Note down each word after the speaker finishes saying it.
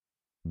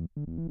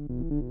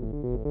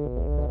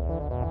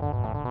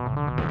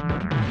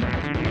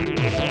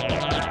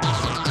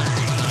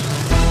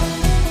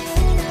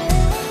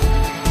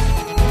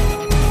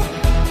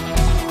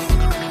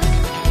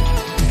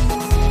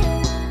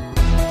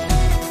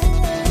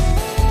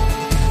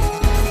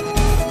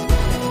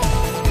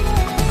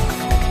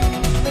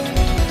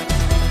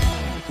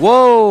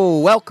Whoa,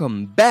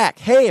 welcome back.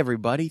 Hey,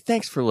 everybody.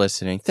 Thanks for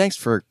listening. Thanks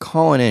for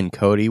calling in,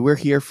 Cody. We're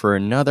here for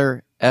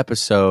another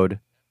episode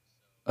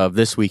of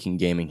This Week in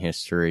Gaming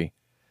History.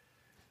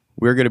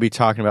 We're going to be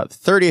talking about the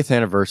 30th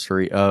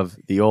anniversary of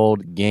the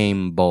old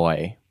Game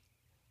Boy.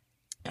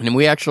 And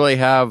we actually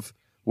have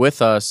with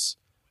us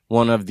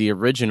one of the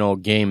original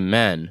Game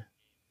Men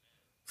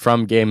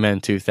from Game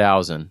Men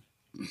 2000.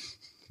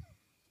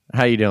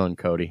 How you doing,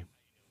 Cody?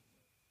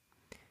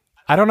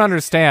 I don't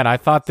understand. I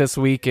thought This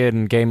Week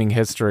in Gaming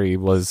History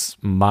was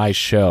my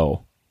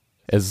show,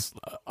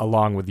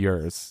 along with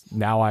yours.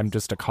 Now I'm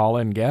just a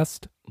call-in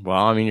guest?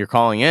 Well, I mean, you're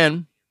calling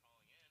in.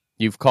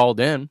 You've called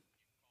in.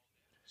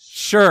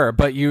 Sure,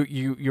 but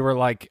you were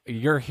like,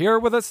 you're here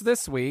with us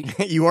this week.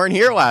 You weren't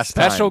here last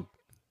time.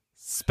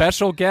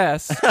 Special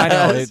guest. I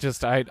know. It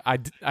just I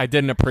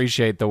didn't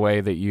appreciate the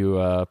way that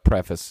you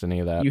prefaced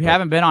any of that. You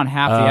haven't been on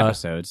half the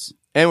episodes.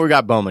 And we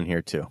got Bowman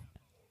here, too.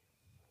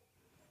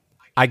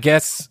 I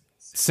guess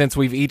since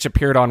we've each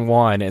appeared on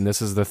one, and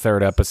this is the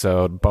third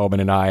episode, Bowman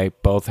and I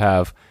both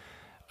have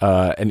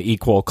an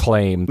equal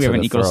claim to We have the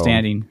an equal throne,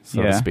 standing,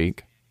 so to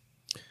speak.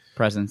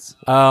 Presence.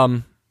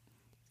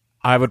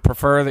 I would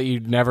prefer that you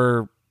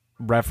never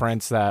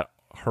reference that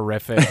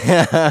horrific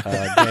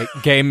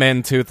Game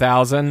Men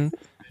 2000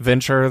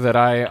 venture that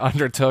I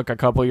undertook a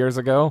couple years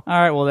ago. All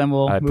right, well then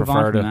we'll I'd move prefer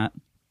on from to- that.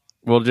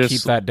 We'll just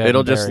Keep that dead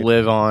it'll and just buried.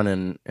 live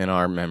on in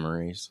our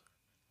memories.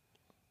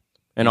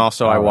 And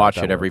also, I All right, watch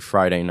that it every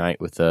Friday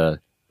night with a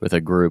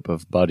group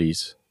of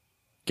buddies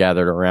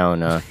gathered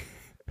around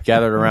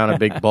a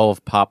big bowl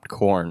of popped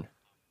corn.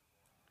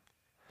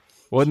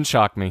 Wouldn't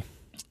shock me.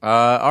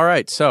 All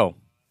right, so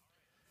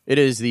it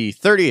is the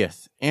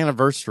 30th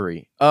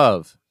anniversary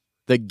of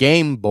the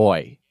Game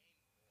Boy,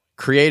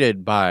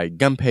 created by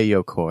Gunpei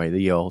Yokoi,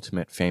 the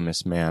ultimate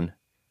famous man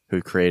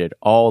who created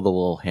all the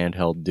little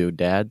handheld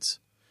doodads.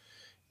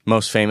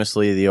 Most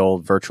famously, the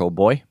old Virtual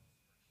Boy.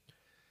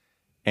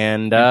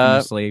 And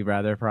Infamously,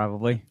 rather,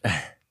 probably.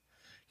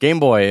 Game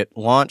Boy, it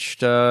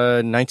launched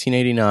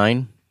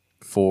 1989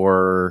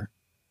 for,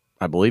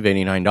 I believe,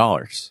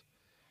 $89.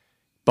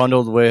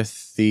 Bundled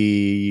with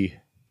the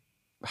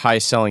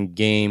highest-selling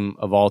game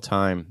of all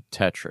time,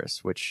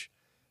 Tetris, which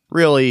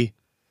really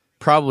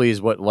probably is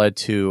what led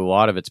to a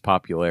lot of its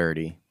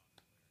popularity.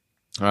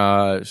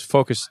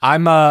 Focused.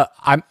 I'm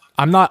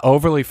not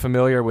overly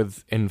familiar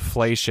with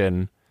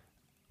inflation.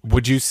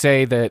 Would you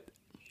say that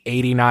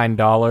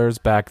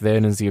 $89 back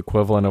then is the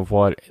equivalent of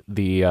what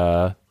the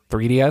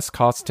 3DS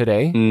costs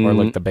today, or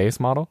like the base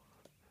model?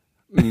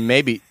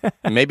 maybe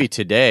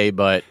today,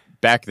 but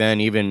back then,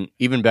 even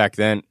back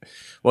then.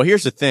 Well,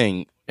 here's the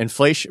thing: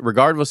 inflation.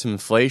 Regardless of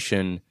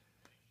inflation,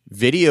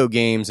 video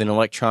games and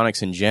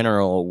electronics in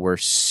general were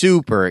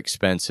super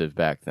expensive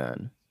back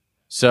then.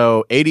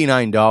 So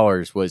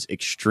 $89 was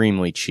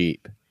extremely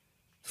cheap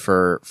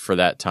for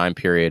that time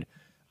period.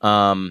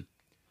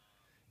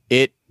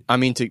 I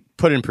mean, to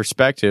put in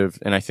perspective,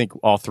 and I think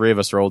all three of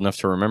us are old enough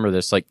to remember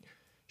this, like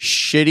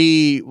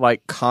shitty,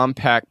 like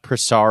compact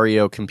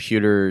Presario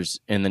computers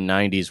in the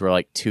 90s were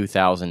like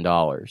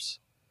 $2,000.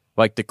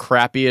 Like the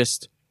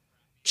crappiest,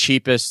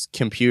 cheapest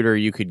computer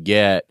you could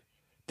get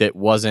that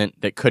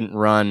couldn't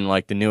run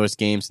like the newest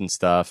games and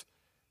stuff,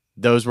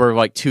 those were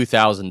like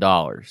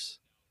 $2,000.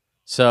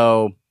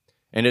 So,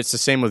 and it's the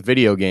same with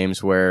video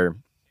games where,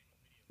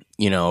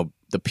 you know,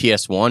 the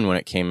PS1 when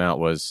it came out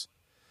was,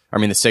 the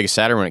Sega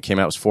Saturn when it came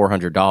out was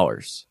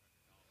 $400,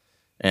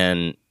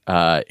 and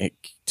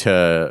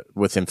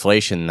with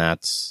inflation,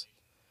 that's,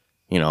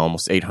 you know,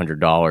 almost $800,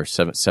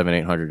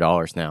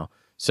 $800 now.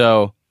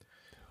 So,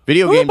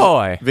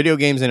 video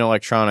games and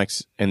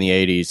electronics in the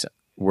 80s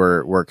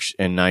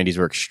and 90s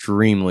were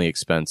extremely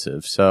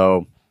expensive.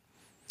 So,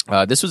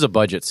 this was a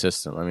budget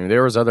system. I mean,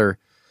 there was other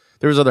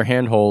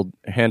handheld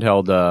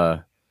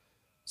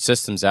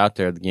systems out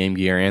there, the Game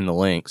Gear and the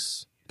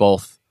Lynx,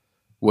 both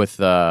with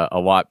a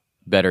lot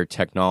better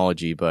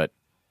technology, but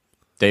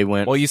they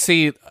went. Well, you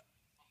see,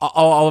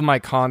 all of my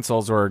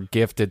consoles were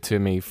gifted to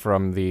me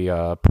from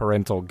the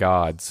parental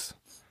gods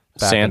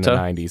back Santa? in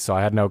the 90s, so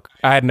I had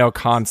no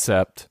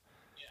concept.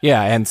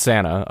 Yeah, and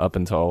Santa up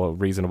until a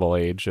reasonable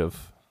age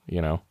of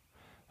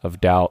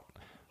doubt.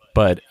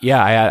 But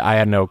yeah, I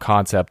had no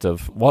concept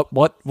of what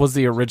was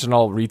the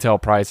original retail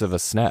price of a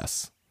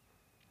SNES.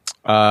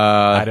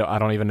 I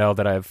don't even know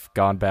that I've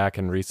gone back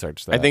and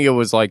researched that. I think it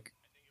was like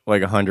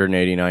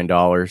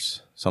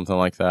 $189, something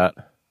like that.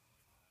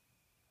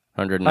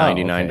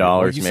 $199.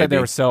 Well, you maybe. said they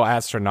were so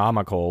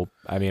astronomical.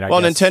 I mean,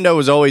 Well, guess, Nintendo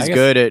was always I guess-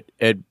 good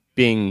at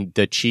being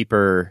the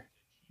cheaper,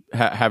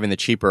 having the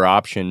cheaper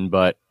option,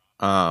 but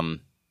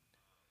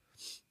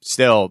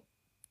still,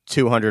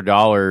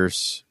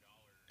 $200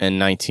 in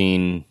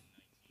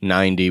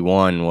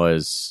 1991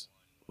 was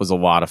was a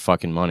lot of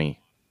fucking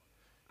money,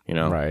 you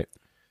know? Right.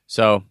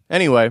 So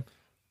anyway,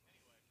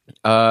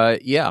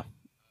 yeah,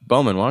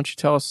 Bowman, why don't you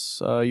tell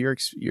us your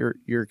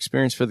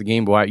experience for the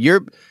Game Boy?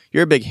 You're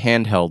a big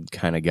handheld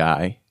kind of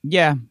guy.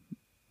 Yeah,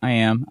 I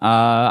am.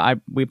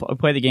 We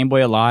played the Game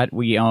Boy a lot.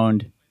 We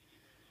owned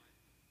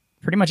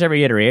pretty much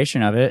every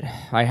iteration of it.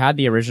 I had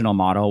the original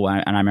model,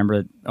 and I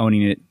remember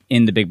owning it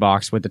in the big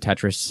box with the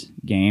Tetris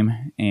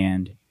game,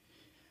 and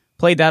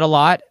played that a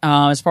lot.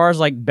 As far as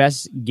like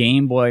best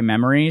Game Boy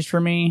memories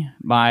for me,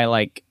 my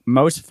like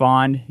most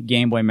fond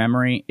Game Boy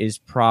memory is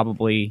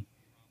probably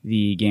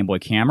the Game Boy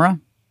camera.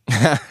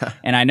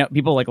 And I know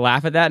people like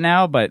laugh at that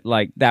now, but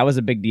like that was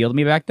a big deal to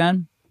me back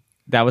then.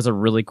 That was a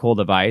really cool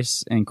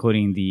device,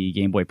 including the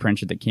Game Boy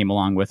printer that came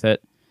along with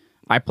it.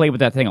 I played with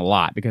that thing a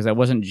lot because it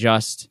wasn't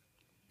just,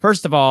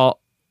 first of all,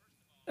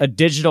 a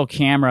digital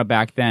camera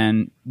back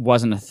then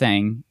wasn't a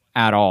thing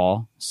at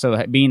all.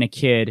 So being a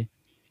kid,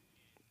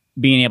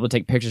 being able to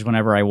take pictures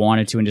whenever I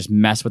wanted to and just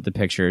mess with the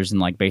pictures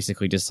and like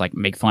basically just like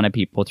make fun of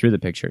people through the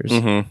pictures.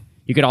 Mm-hmm.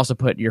 You could also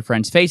put your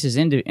friends' faces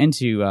into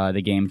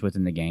the games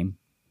within the game.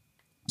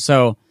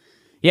 So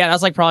yeah,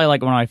 that's like probably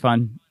like one of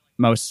my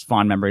most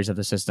fond memories of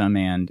the system.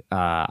 And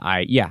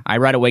I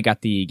right away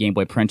got the Game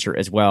Boy printer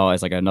as well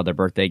as like another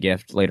birthday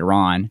gift later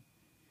on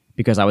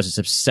because I was just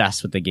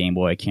obsessed with the Game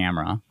Boy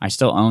camera. I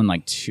still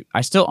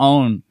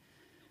own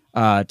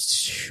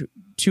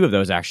two of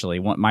those actually.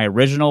 One, my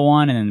original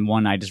one, and then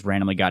one I just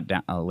randomly got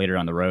down, later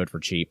on the road for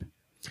cheap.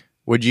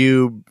 Would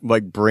you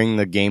like bring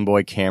the Game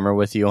Boy camera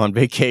with you on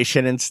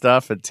vacation and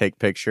stuff and take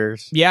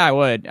pictures? Yeah, I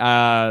would.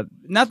 I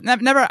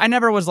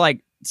never was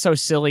like so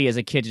silly as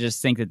a kid to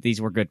just think that these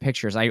were good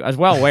pictures. I was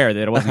well aware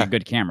that it wasn't a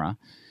good camera.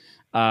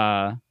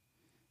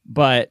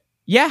 But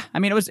yeah, I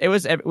mean, it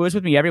was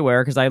with me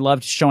everywhere because I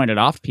loved showing it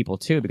off to people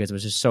too because it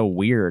was just so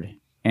weird.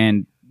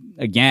 And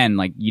again,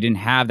 like you didn't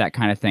have that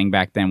kind of thing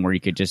back then where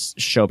you could just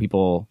show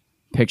people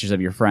pictures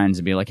of your friends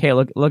and be like, "Hey,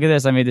 look at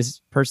this! I made this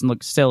person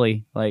look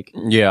silly." Like,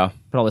 yeah,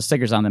 put all the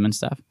stickers on them and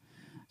stuff.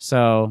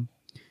 So,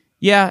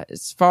 yeah,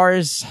 as far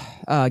as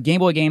Game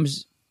Boy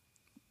games,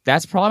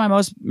 that's probably my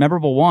most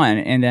memorable one.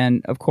 And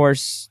then, of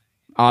course,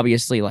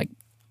 obviously, like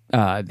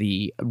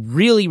the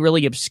really,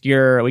 really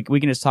obscure. We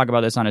can just talk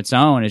about this on its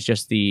own. Is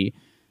just the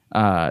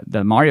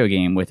Mario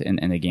game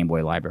in the Game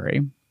Boy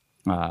library.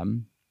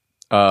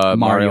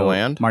 Mario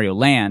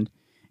Land,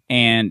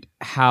 and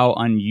how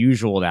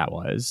unusual that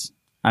was.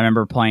 I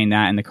remember playing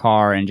that in the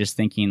car and just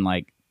thinking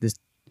like this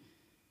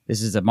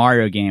is a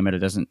Mario game, but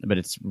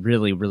it's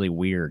really, really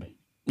weird.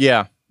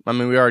 Yeah, I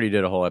mean we already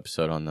did a whole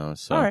episode on those.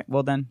 So. All right,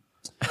 well then,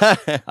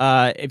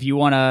 if you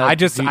want to, I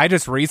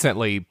just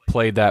recently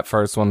played that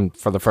first one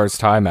for the first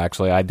time.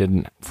 Actually, I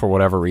didn't, for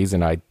whatever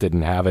reason, I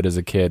didn't have it as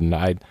a kid, and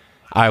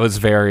I was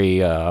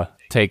very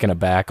taken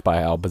aback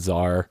by how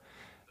bizarre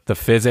the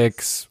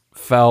physics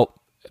felt.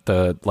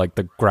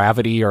 The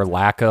gravity or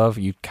lack of,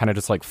 you kind of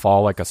just like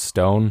fall like a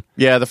stone.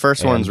 Yeah, the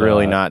first one's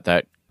really not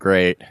that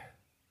great.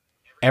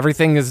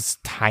 Everything is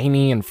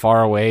tiny and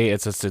far away.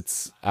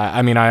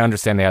 I mean, I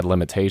understand they had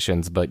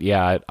limitations, but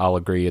yeah, I'll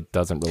agree it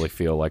doesn't really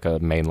feel like a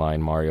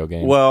mainline Mario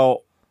game.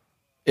 Well,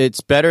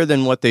 it's better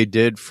than what they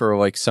did for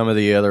like some of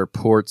the other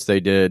ports they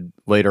did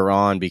later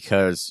on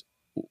because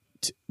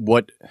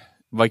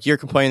like you're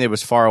complaining it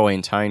was far away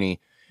and tiny.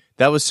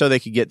 That was so they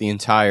could get the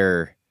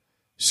entire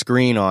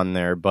screen on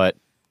there, but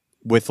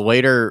with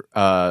later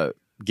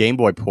Game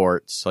Boy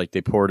ports, like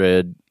they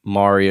ported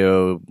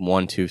Mario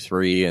 1, 2,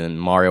 3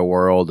 and Mario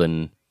World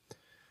and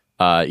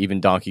even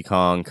Donkey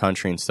Kong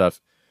Country and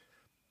stuff,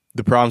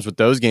 the problems with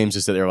those games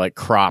is that they're like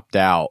cropped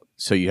out,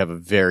 so you have a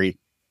very,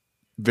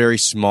 very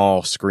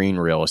small screen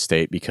real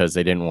estate because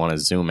they didn't want to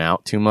zoom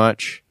out too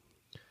much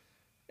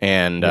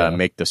and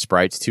make the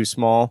sprites too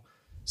small.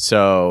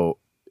 So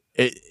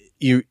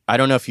I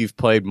don't know if you've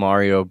played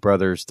Mario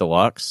Brothers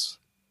Deluxe.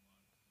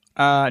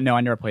 No, I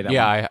never played that one.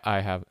 Yeah,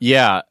 I have.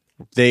 Yeah,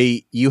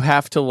 you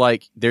have to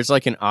like, there's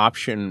like an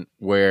option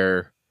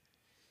where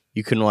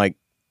you can like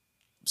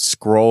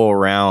scroll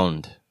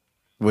around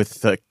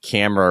with the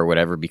camera or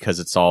whatever because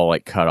it's all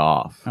like cut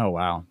off. Oh,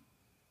 wow.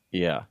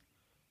 Yeah.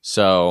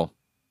 So,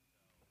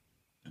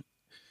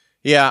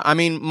 yeah, I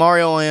mean,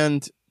 Mario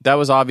Land, that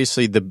was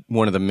obviously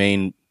one of the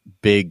main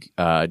big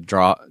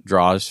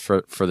draws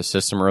for the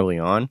system early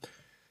on.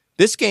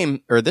 This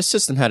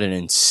system had an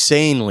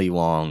insanely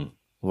long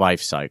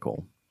life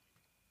cycle,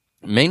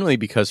 mainly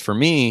because for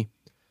me,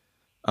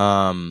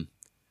 I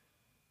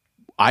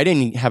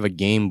didn't have a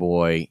Game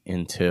Boy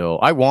until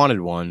I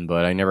wanted one,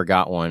 but I never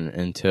got one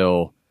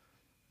until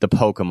the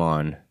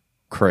Pokemon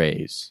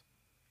craze,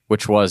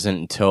 which wasn't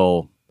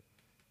until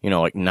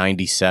like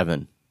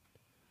 97,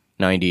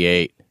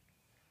 98,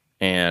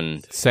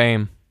 and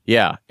same.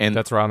 Yeah, and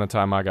that's around the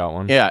time I got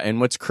one. Yeah, and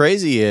what's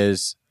crazy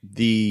is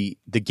the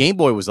Game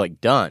Boy was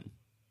like done.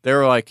 They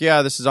were like,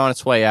 yeah, this is on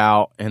its way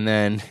out, and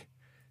then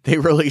they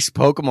released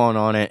Pokemon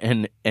on it,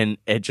 and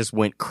it just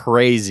went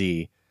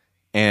crazy,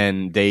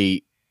 and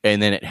then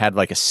it had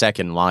like a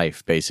second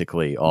life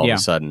basically all of a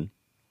sudden.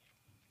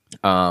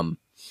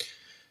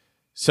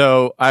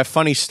 So I have a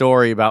funny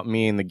story about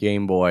me and the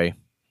Game Boy.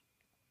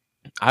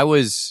 I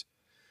was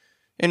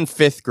in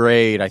 5th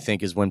grade, I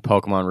think, is when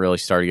Pokemon really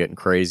started getting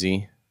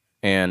crazy.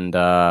 And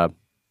so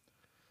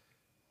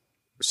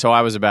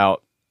I was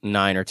about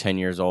 9 or 10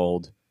 years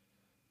old.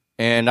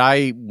 And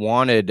I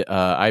wanted,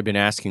 I'd been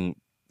asking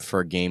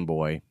for a Game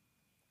Boy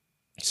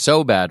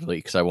so badly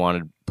because I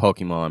wanted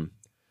Pokemon.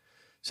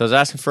 So I was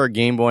asking for a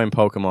Game Boy and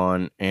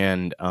Pokemon,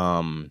 and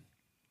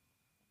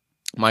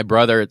my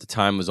brother at the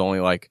time was only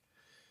like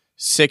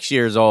 6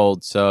 years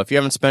old. So if you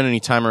haven't spent any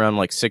time around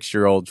like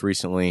 6-year-olds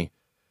recently,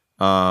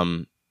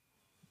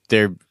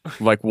 they're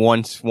like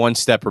one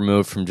step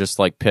removed from just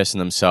like pissing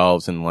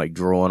themselves and like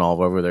drooling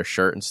all over their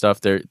shirt and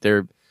stuff.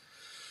 They're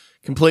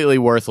completely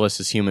worthless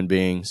as human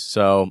beings.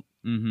 So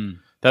that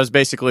was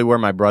basically where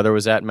my brother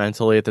was at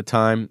mentally at the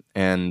time.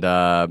 And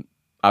I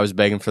was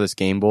begging for this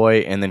Game Boy,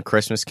 and then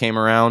Christmas came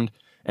around,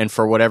 and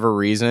for whatever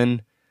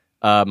reason,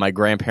 my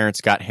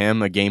grandparents got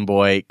him a Game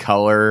Boy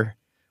Color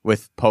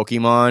with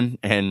Pokemon,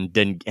 and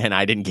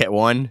I didn't get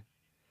one.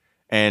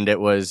 And it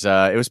was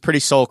pretty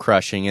soul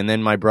crushing. And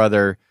then my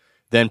brother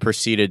then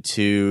proceeded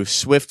to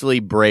swiftly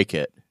break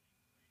it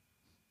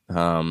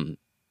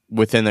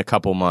within a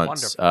couple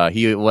months.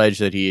 He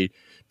alleged that he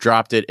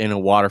dropped it in a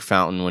water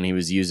fountain when he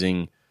was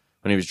drinking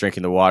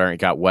the water, and it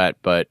got wet.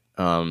 But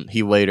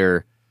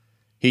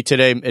he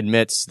today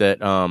admits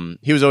that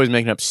he was always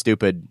making up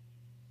stupid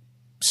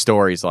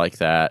stories like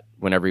that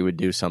whenever he would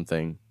do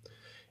something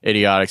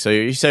idiotic. So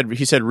he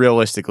said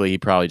realistically he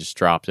probably just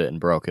dropped it and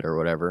broke it or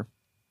whatever.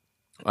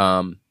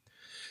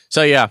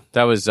 So yeah,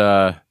 that was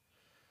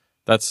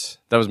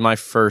my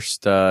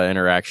first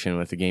interaction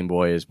with the Game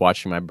Boy, is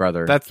watching my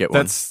brother get one.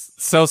 That's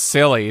so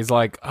silly. He's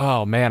like,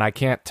 oh man, I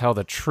can't tell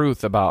the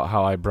truth about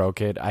how I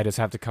broke it. I just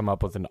have to come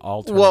up with an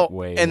alternate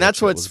way. And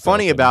that's what's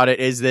funny about it,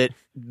 is that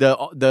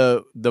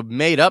the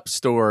made up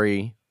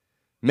story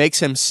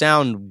makes him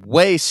sound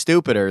way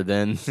stupider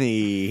than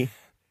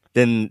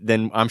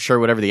than I'm sure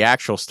whatever the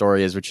actual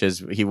story is, which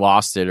is he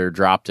lost it or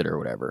dropped it or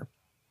whatever.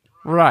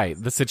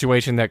 Right, the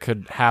situation that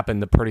could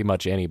happen to pretty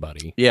much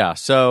anybody. Yeah,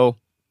 so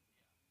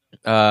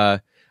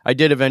I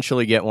did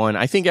eventually get one.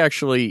 I think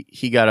actually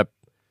he got a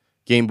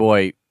Game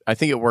Boy. I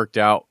think it worked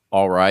out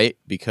all right,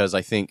 because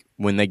I think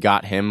when they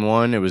got him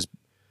one, it was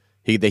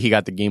he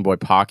got the Game Boy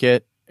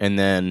Pocket, and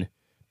then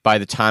by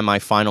the time I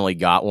finally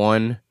got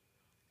one,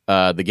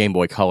 the Game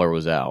Boy Color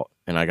was out,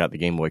 and I got the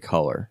Game Boy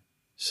Color.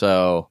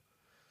 So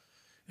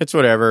it's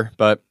whatever.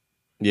 But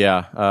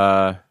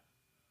yeah,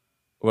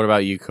 what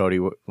about you, Cody?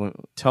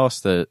 Tell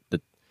us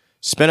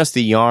spin us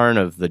the yarn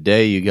of the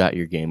day you got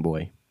your Game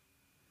Boy.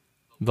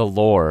 The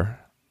lore.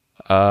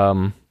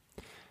 I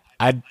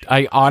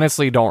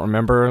honestly don't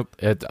remember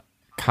it.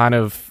 Kind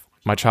of,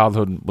 my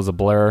childhood was a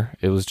blur.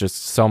 It was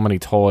just so many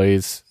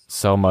toys,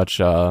 so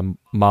much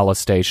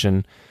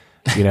molestation.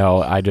 You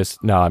know,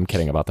 I'm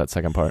kidding about that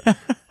second part.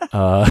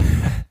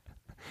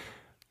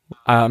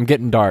 I'm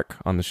getting dark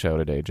on the show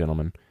today,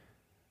 gentlemen.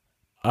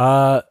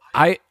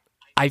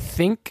 I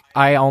think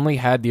I only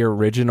had the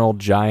original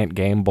giant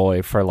Game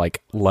Boy for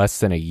like less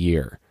than a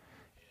year,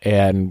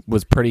 and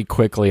was pretty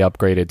quickly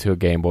upgraded to a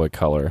Game Boy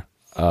Color.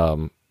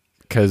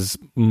 Because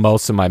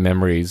most of my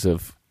memories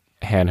of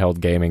handheld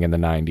gaming in the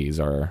 90s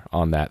are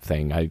on that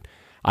thing.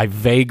 I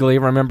vaguely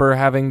remember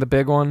having the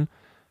big one,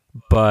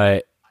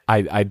 but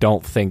I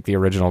don't think the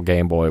original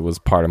Game Boy was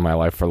part of my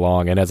life for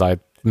long. And as I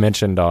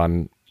mentioned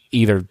on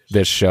either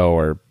this show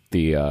or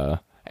the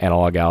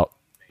Analog Out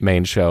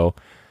main show,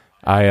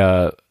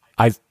 I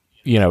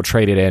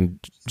traded in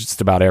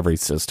just about every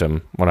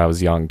system when I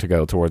was young to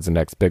go towards the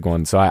next big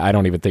one. So I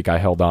don't even think I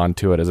held on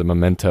to it as a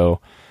memento.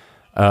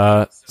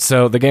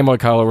 So the Game Boy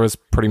Color was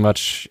pretty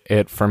much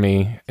it for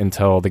me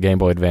until the Game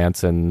Boy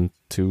Advance in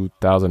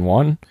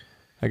 2001.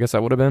 I guess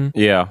that would have been.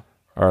 Yeah.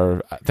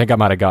 Or I think I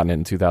might have gotten it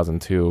in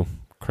 2002,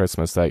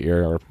 Christmas that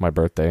year, or my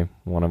birthday,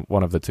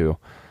 one of the two.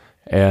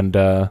 And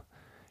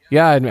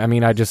yeah, I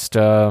mean, I just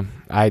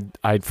I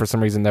for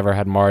some reason never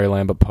had Mario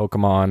Land, but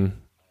Pokemon,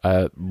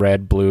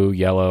 red, blue,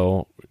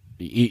 yellow.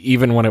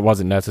 Even when it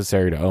wasn't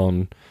necessary to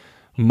own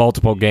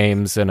multiple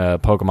games in a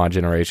Pokemon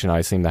generation,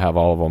 I seem to have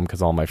all of them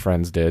because all my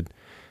friends did.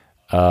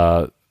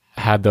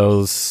 Had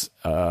those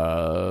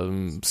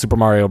Super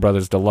Mario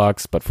Brothers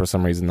Deluxe, but for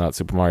some reason not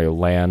Super Mario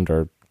Land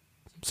or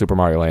Super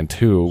Mario Land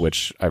 2,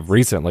 which I've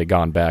recently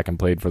gone back and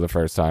played for the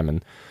first time.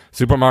 And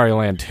Super Mario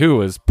Land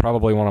 2 is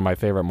probably one of my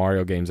favorite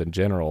Mario games in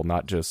general,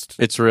 not just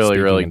it's really,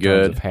 really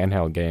good. Of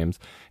handheld games.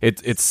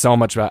 It's so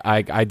much.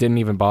 I didn't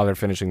even bother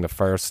finishing the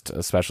first,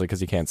 especially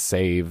because you can't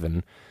save.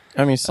 And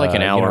I mean, it's like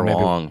an hour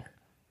long.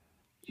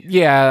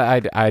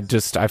 Yeah,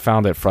 I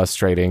found it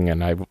frustrating,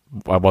 and I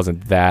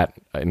wasn't that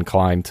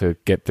inclined to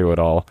get through it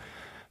all.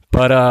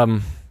 But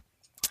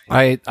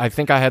I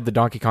think I had the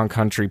Donkey Kong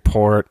Country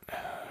port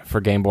for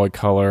Game Boy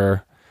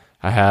Color.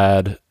 I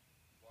had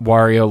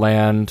Wario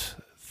Land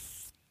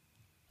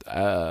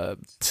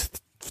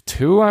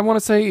 2, I want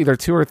to say, either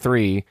 2 or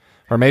 3,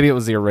 or maybe it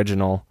was the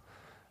original.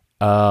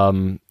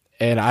 And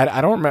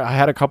I don't remember. I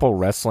had a couple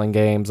wrestling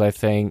games, I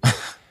think.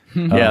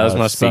 Yeah, those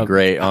must be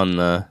great on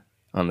the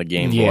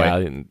Game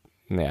Boy.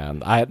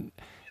 Yeah.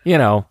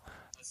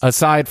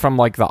 aside from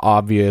like the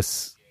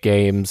obvious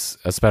games,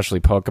 especially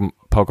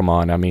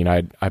Pokemon, I mean,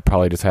 I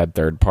probably just had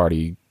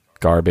third-party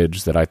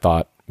garbage that I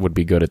thought would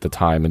be good at the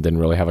time and didn't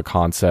really have a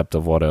concept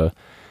of what a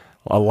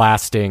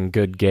lasting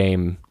good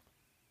game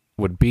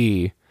would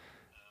be.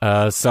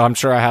 So I'm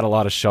sure I had a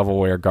lot of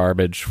shovelware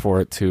garbage for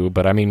it too.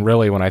 But I mean,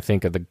 really, when I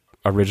think of the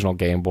original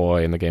Game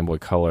Boy and the Game Boy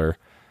Color,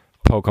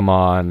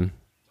 Pokemon,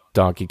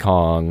 Donkey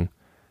Kong,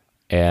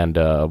 and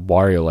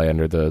Wario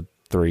Land are the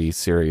 3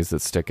 series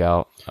that stick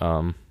out.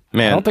 Man,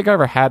 I don't think I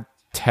ever had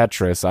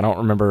Tetris. I don't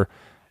remember.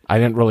 I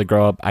didn't really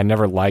grow up. I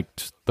never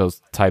liked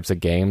those types of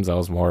games. I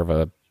was more of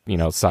a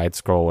side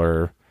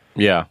scroller,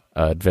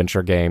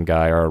 adventure game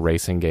guy or a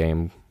racing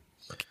game.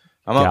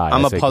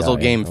 I'm a puzzle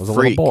game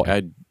freak.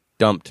 I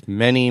dumped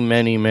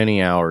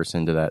many hours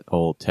into that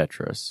old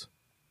Tetris.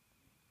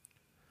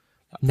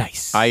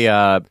 Nice.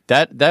 That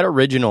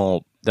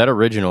original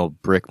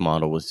brick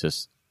model was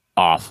just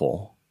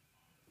awful.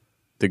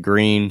 The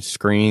green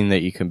screen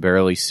that you can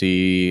barely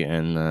see,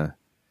 and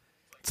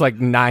it's like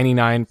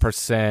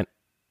 99%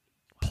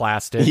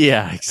 plastic.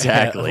 Yeah,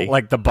 exactly.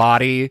 Like the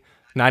body,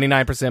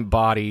 99%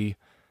 body,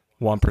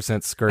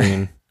 1%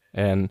 screen.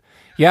 And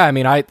yeah, I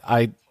mean,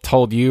 I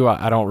told you,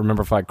 I don't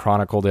remember if I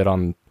chronicled it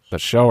on the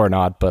show or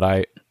not,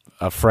 but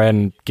a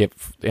friend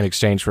in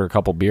exchange for a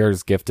couple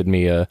beers gifted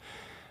me a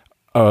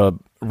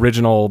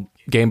original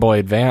Game Boy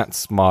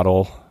Advance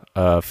model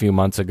a few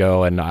months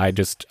ago, and I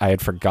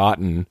had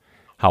forgotten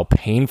how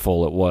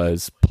painful it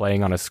was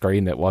playing on a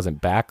screen that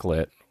wasn't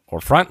backlit or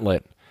front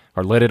lit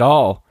or lit at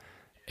all.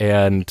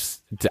 And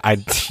I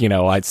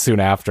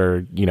soon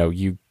after,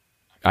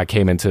 I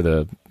came into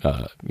the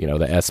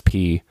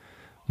SP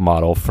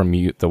model from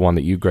you, the one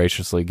that you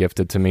graciously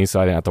gifted to me, so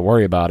I didn't have to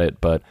worry about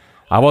it. But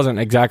I wasn't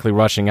exactly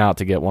rushing out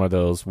to get one of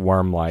those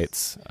worm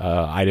lights.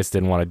 I just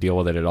didn't want to deal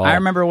with it at all. I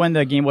remember when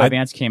the Game Boy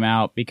Advance came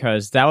out,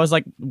 because that was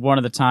like one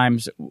of the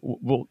times.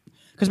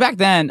 Because back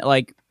then,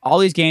 like, all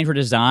these games were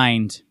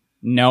designed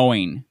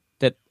knowing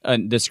that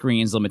the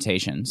screen's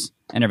limitations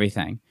and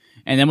everything.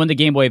 And then when the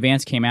Game Boy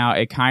Advance came out,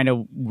 it kind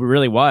of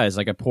really was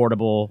like a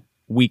portable,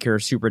 weaker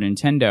Super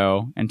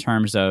Nintendo in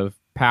terms of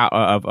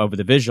of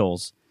the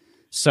visuals.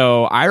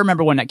 So I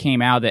remember when that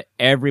came out that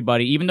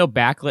everybody, even though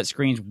backlit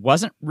screens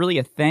wasn't really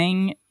a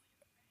thing,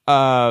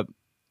 as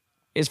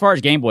far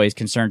as Game Boy is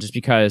concerned, just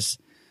because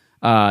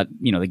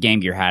the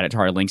Game Gear had it,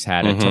 Atari Lynx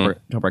had it,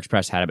 Turbo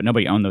Express had it, but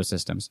nobody owned those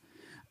systems.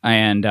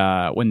 And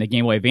when the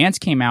Game Boy Advance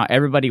came out,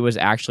 everybody was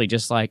actually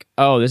just like,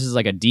 "Oh, this is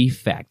like a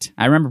defect."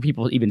 I remember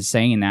people even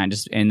saying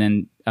that, and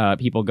then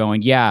people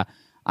going, "Yeah,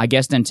 I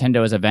guess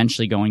Nintendo is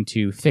eventually going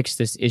to fix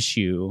this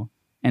issue."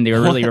 And they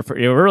were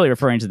really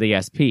referring to the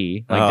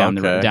SP down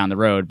the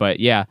road. But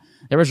yeah,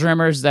 there was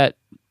rumors that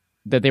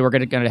they were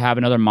going to have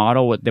another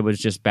model that was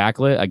just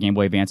backlit, a Game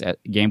Boy Advance that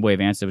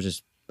was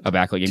just a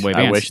backlit Game Boy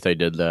Advance. I wish they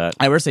did that.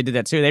 I wish they did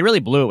that too. They really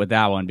blew it with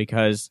that one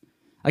because,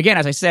 again,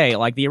 as I say,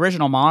 like the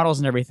original models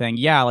and everything,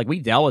 yeah, like we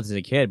dealt with it as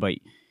a kid, but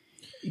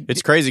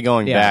it's crazy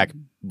going back,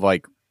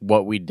 like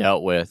what we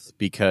dealt with,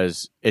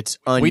 because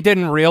we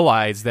didn't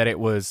realize that it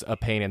was a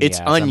pain in the ass.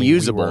 It's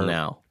unusable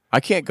now. I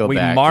can't go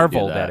back. We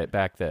marveled at it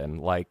back then.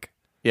 Like,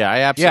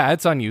 yeah,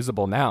 it's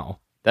unusable now.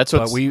 That's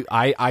what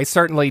I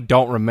certainly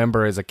don't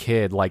remember as a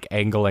kid like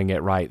angling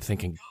it right,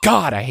 thinking,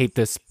 "God, I hate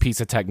this piece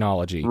of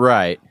technology."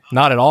 Right.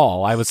 Not at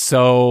all. I was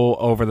so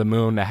over the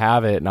moon to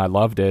have it, and I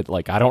loved it.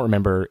 Like, I don't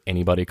remember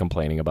anybody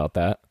complaining about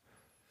that.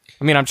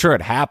 I mean, I'm sure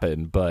it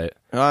happened, but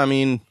I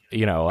mean,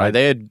 they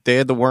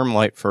had the worm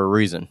light for a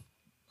reason.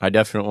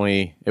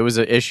 It was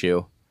an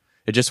issue.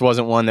 It just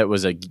wasn't one that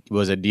was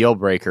a deal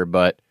breaker,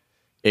 but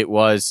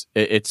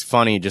it's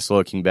funny just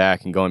looking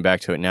back and going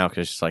back to it now,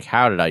 because it's just like,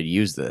 how did I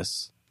use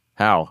this?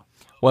 How?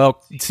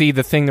 Well, see,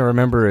 the thing to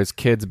remember is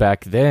kids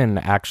back then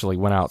actually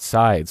went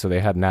outside, so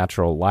they had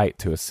natural light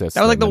to assist.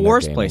 That was like the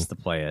worst place to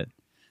play it.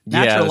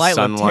 Natural light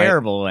looked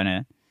terrible in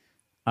it.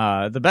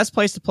 The best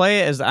place to play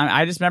it is,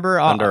 I just remember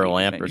under a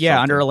lamp or something.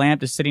 Yeah, under a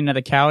lamp, just sitting at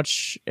a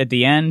couch at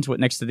the end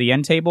next to the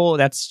end table.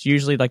 That's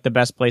usually like the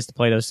best place to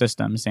play those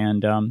systems.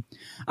 And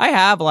I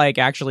have like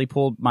actually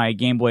pulled my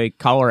Game Boy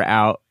Color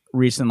out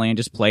recently and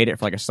just played it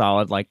for like a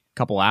solid like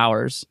couple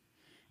hours,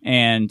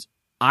 and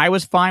I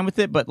was fine with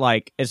it. But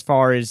like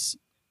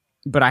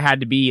but I had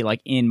to be like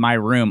in my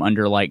room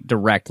under like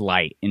direct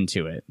light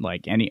into it.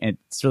 Like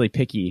it's really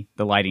picky,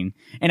 the lighting.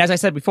 And as I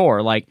said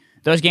before, like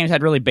those games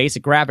had really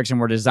basic graphics and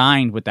were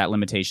designed with that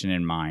limitation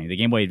in mind. The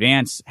Game Boy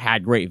Advance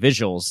had great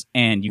visuals,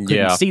 and you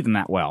couldn't see them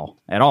that well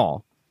at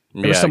all.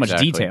 There was so much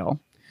detail.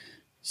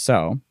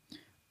 So,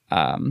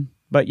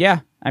 but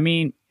yeah, I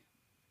mean,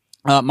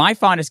 my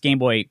fondest Game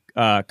Boy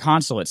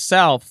console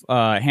itself,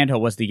 handheld,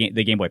 was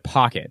the Game Boy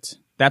Pocket.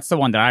 That's the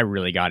one that I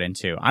really got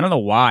into. I don't know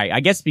why.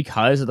 I guess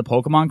because of the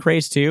Pokemon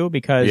craze too,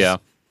 because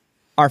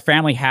our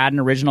family had an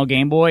original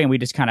Game Boy, and we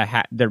just kind of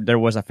had, there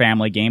was a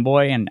family Game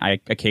Boy, and I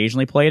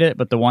occasionally played it,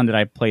 but the one that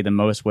I played the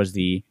most was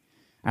I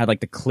had like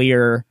the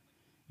clear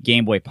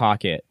Game Boy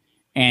Pocket.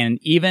 And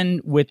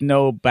even with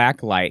no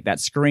backlight,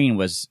 that screen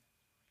was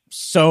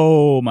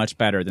so much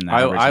better than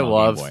that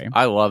original Game Boy.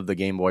 I love the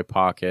Game Boy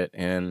Pocket,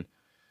 and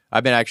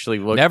I've been actually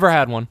looking. Never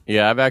had one.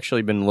 Yeah, I've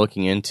actually been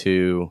looking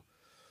into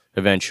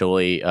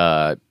eventually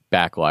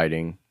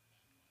backlighting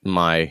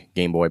my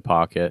Game Boy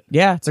Pocket.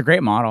 Yeah, it's a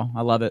great model.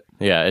 I love it.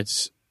 Yeah,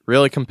 it's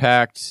really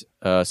compact.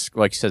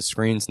 Like you said,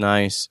 screen's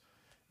nice.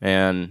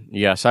 And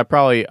yes, I'll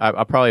probably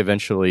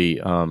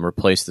eventually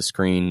replace the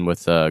screen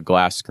with a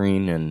glass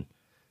screen and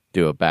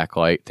do a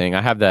backlight thing.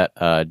 I have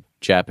that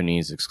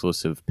Japanese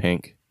exclusive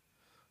pink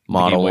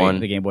model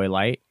the Game Boy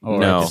Light, or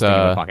No. just the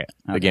Game Boy Pocket.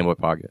 the Game Boy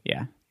Pocket.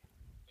 Yeah,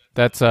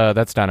 That's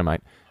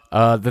dynamite.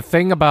 The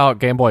thing about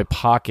Game Boy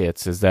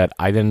Pockets is that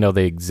I didn't know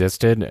they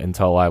existed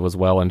until I was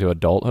well into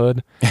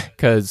adulthood.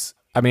 Because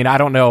I mean, I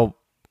don't know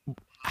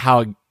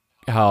how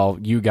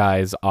you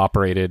guys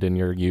operated in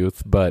your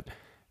youth, but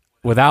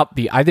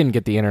I didn't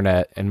get the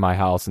internet in my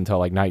house until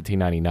like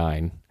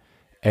 1999,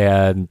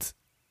 and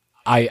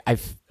I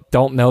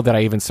don't know that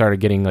I even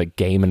started getting like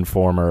Game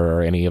Informer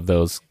or any of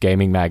those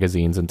gaming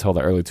magazines until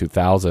the early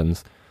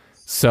 2000s.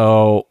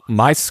 So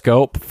my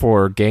scope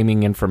for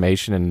gaming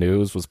information and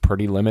news was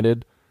pretty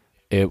limited.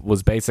 It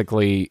was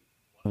basically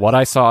what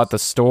I saw at the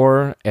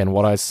store and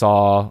what I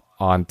saw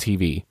on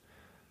TV,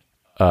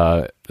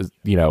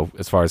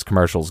 as far as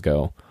commercials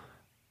go.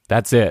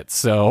 That's it.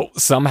 So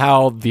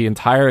somehow the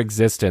entire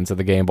existence of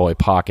the Game Boy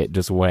Pocket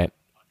just went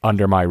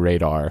under my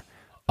radar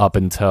up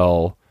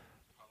until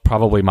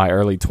probably my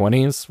early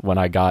 20s when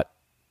I got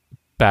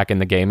back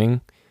into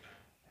gaming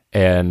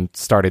and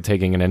started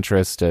taking an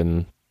interest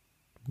in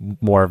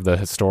more of the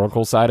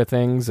historical side of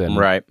things and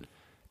Right.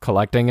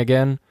 collecting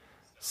again.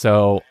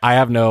 So I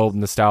have no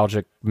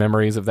nostalgic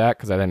memories of that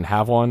because I didn't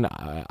have one.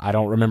 I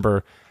don't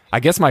remember. I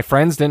guess my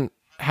friends didn't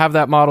have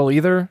that model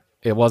either.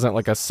 It wasn't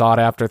like a sought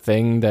after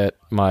thing that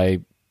my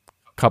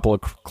couple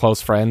of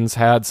close friends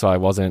had, so I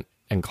wasn't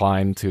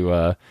inclined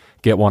to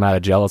get one out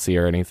of jealousy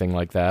or anything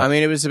like that. I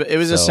mean, it was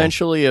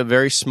essentially a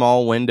very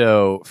small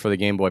window for the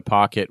Game Boy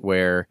Pocket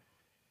where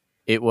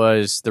it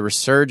was the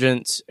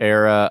resurgence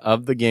era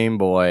of the Game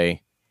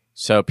Boy,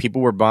 so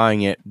people were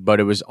buying it, but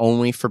it was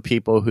only for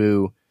people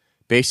who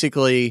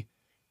basically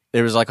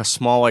there was like a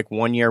small like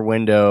 1 year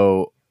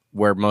window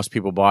where most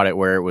people bought it,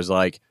 where it was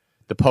like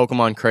the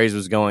Pokemon craze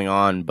was going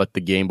on, but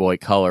the Game Boy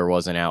Color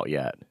wasn't out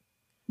yet.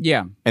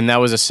 yeah, And that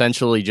was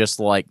essentially just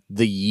like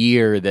the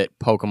year that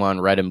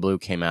Pokemon Red and Blue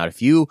came out.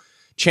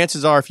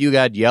 Chances are, if you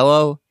got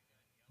yellow,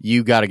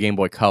 you got a Game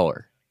Boy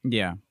Color.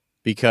 yeah.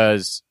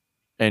 Because,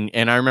 and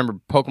I remember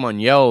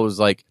Pokemon Yellow was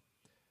like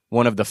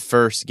one of the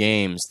first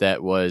games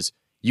that was,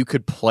 you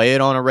could play it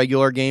on a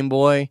regular Game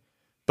Boy,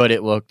 but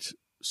it looked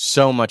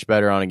so much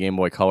better on a Game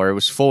Boy Color. It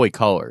was fully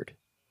colored.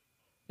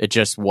 It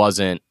just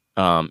wasn't,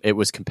 it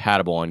was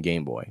compatible on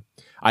Game Boy.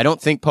 I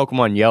don't think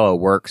Pokemon Yellow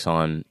works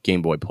on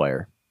Game Boy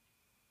Player,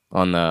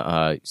 on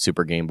the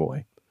Super Game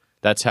Boy.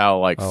 That's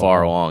how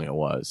far along it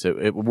was.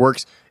 It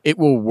works. It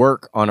will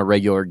work on a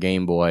regular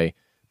Game Boy,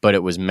 but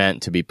it was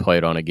meant to be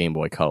played on a Game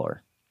Boy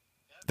Color.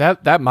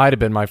 That might have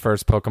been my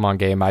first Pokemon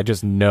game. I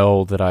just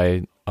know that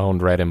I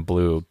owned Red and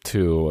Blue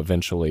too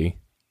eventually.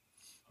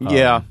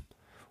 Yeah.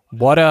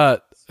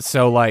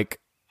 So like,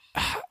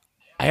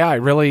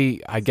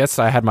 I guess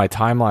I had my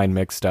timeline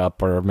mixed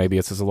up, or maybe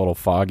it's just a little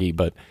foggy,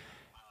 but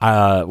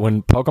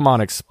when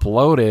Pokemon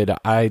exploded,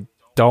 I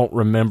don't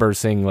remember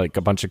seeing like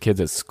a bunch of kids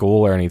at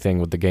school or anything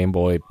with the Game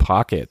Boy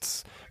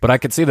Pockets, but I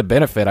could see the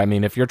benefit. I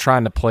mean, if you're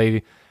trying to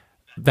play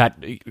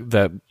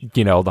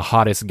the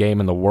hottest game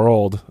in the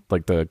world,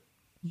 like the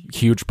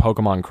huge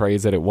Pokemon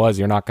craze that it was,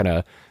 you're not going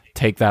to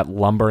take that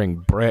lumbering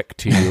brick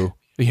to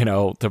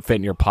to fit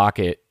in your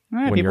pocket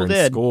when you're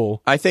in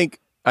school. I think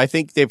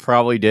they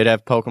probably did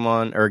have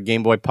Pokemon or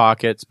Game Boy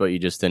Pockets, but you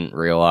just didn't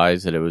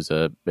realize that it was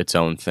its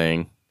own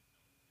thing.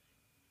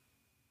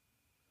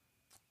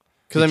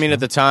 Because I mean, at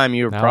the time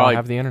you were Now I probably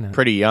have the internet.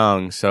 pretty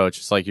young, so it's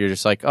just like you're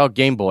just like, oh,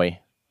 Game Boy.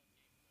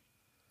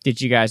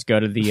 Did you guys go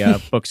to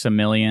the Books a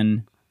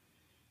Million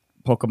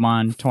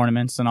Pokemon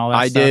tournaments and all that?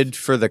 I stuff? did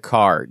for the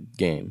card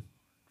game.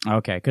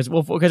 Okay, because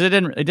it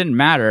didn't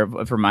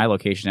matter for my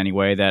location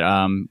anyway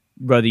that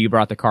whether you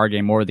brought the card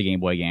game or the Game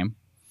Boy game.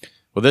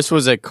 Well, this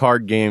was a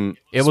card game.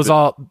 It was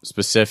all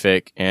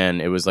specific,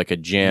 and it was like a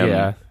gym.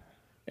 Yeah.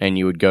 And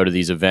you would go to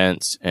these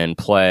events and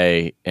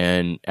play,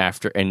 and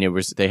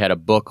they had a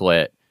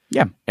booklet.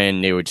 Yeah,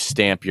 and they would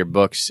stamp your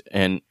books,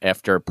 and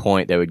after a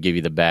point, they would give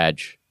you the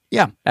badge.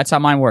 yeah, that's how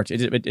mine worked. It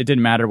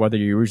didn't matter whether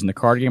you were using the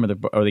card game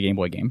or the Game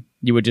Boy game.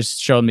 You would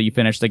just show them that you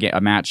finished a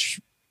match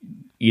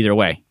either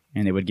way,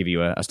 and they would give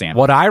you a stamp.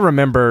 What I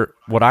remember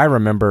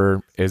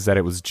is that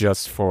it was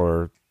just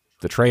for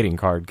the trading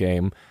card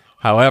game.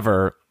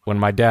 However, when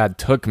my dad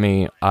took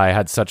me, I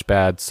had such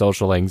bad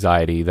social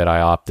anxiety that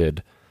I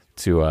opted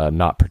to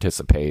not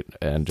participate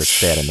and just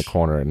stand in the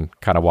corner and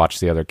kind of watch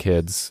the other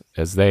kids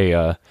as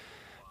they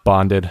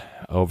bonded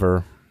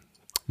over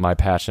my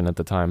passion at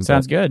the time.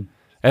 Sounds good.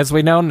 As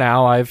we know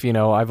now,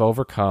 I've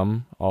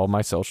overcome all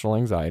my social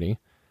anxiety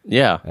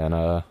Yeah,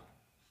 and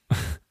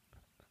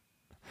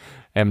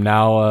am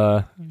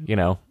now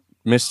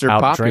Mr.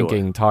 out Popular.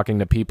 drinking, talking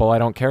to people I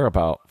don't care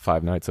about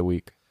 5 nights a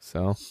week.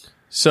 So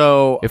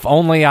So if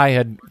only I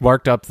had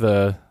worked up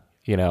the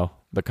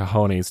the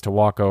cojones to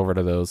walk over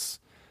to those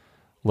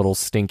little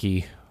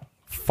stinky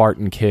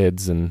farting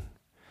kids and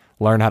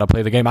learn how to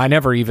play the game. I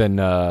never even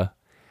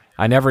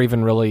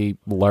really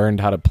learned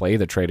how to play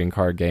the trading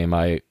card game.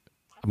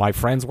 My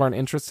friends weren't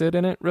interested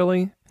in it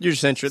really. You're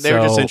just they were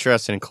just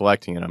interested in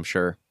collecting it, I'm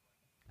sure.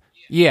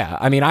 Yeah,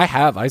 I mean,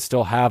 I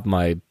still have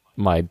my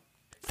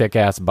thick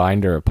ass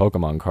binder of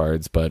Pokemon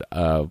cards, but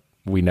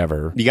we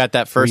never. You got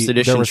that first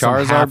edition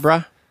Charizard,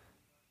 bruh?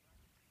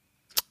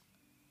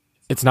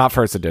 It's not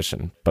first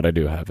edition, but I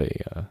do have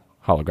a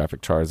holographic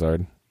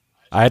Charizard.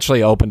 I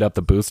actually opened up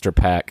the booster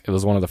pack. It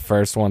was one of the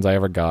first ones I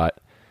ever got,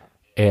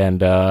 and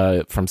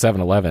from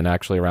 7-Eleven,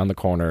 actually around the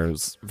corner. It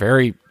was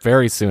very,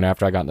 very soon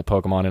after I got into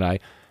Pokemon, and I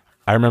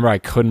remember I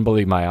couldn't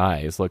believe my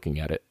eyes looking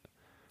at it.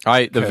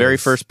 The very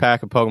first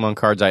pack of Pokemon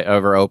cards I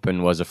ever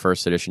opened was a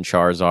first edition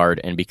Charizard,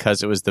 and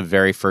because it was the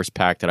very first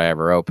pack that I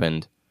ever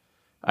opened,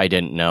 I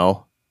didn't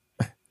know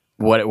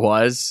what it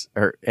was,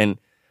 and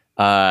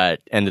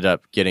ended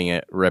up getting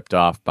it ripped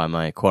off by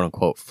my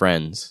quote-unquote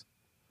friends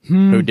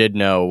who did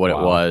know what it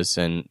was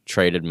and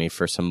traded me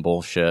for some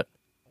bullshit.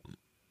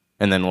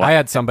 And then I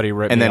had somebody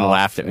rip and me then off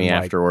laughed at me in,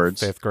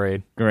 afterwards. 5th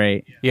grade.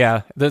 Great.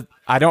 Yeah,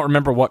 I don't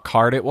remember what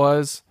card it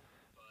was,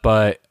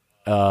 but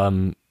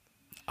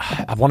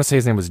I want to say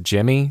his name was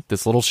Jimmy.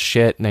 This little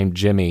shit named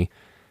Jimmy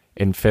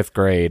in 5th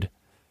grade.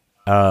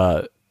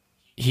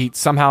 He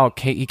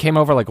came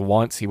over like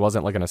once. He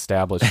wasn't like an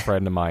established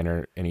friend of mine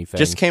or anything.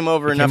 Just came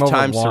over enough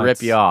times to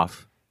rip you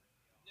off.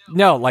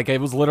 No, like it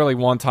was literally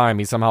one time.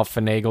 He somehow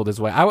finagled his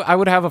way. I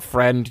would have a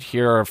friend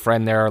here or a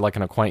friend there, like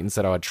an acquaintance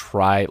that I would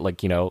try.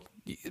 Like, you know,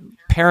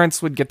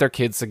 parents would get their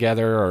kids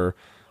together or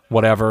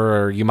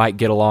whatever, or you might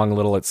get along a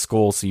little at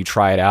school, so you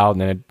try it out,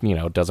 and then it, you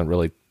know, doesn't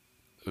really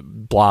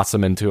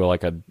blossom into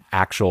like an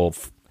actual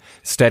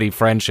steady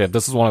friendship.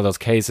 This is one of those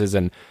cases,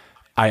 and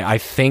I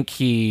think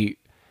he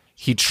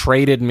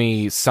traded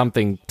me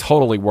something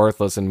totally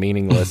worthless and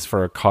meaningless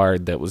for a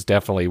card that was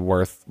definitely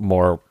worth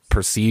more,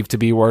 perceived to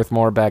be worth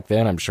more back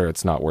then. I'm sure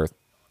it's not worth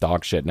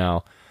dog shit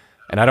now.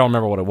 And I don't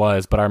remember what it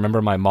was, but I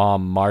remember my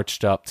mom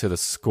marched up to the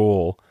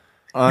school.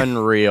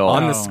 Unreal.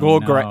 On the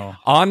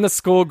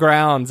school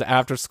grounds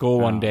after school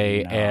one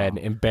day and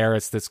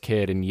embarrassed this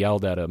kid and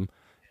yelled at him.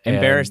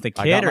 Embarrassed the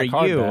kid or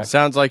you? Back.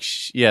 Sounds like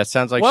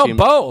well,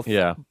 both.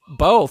 Yeah.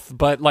 Both.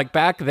 But like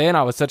back then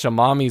I was such a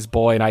mommy's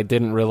boy and I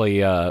didn't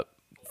really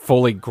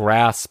fully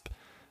grasp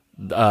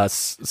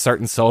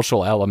certain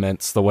social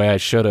elements the way I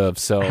should have.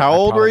 So how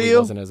old were you?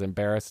 Wasn't as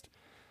embarrassed.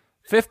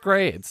 5th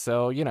grade.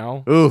 So, you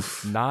know,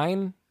 oof,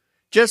 9.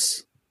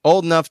 Just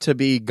old enough to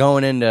be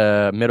going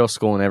into middle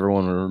school and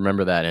everyone would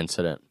remember that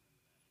incident.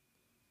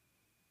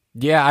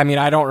 Yeah, I mean,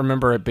 I don't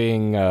remember it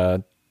being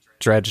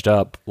dredged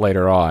up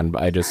later on.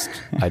 I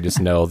just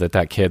know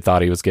that kid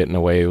thought he was getting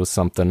away with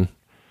something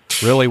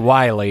really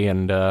wily,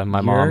 and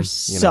my mom,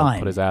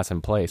 put his ass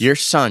in place. Your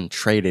son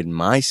traded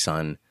my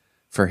son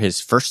for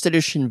his first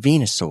edition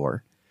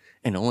Venusaur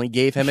and only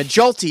gave him a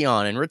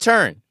Jolteon in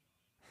return.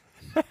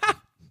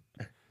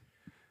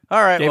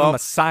 All right, gave him a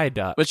side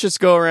up. Let's just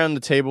go around the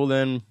table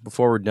then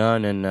before we're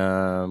done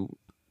and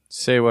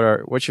say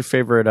what's your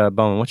favorite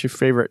Bowman? What's your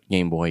favorite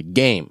Game Boy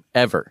game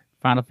ever?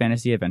 Final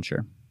Fantasy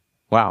Adventure.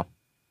 Wow.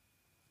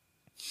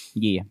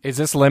 Yeah. Is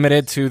this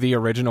limited to the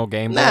original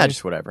Game Boy? Nah,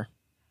 just whatever.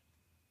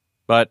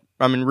 But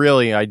I mean,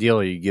 really,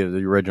 ideally, you give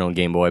the original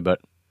Game Boy. But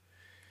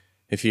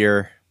if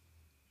you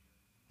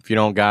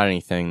don't got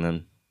anything,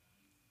 then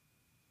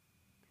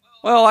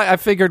well, I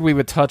figured we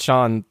would touch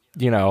on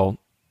the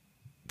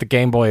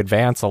Game Boy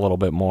Advance a little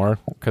bit more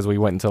because we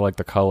went into like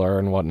the color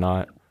and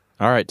whatnot.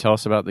 All right, tell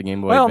us about the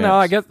Game Boy Advance. No,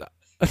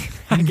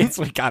 I guess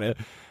we gotta.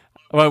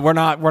 Well, we're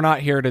not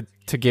here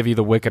to give you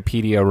the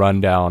Wikipedia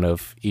rundown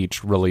of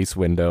each release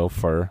window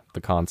for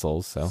the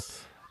consoles. So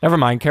never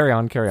mind. Carry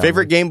on.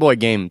 Favorite Game Boy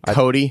game,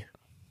 Cody?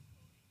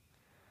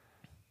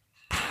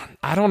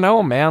 I don't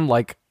know, man.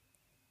 Like,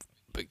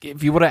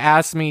 if you would have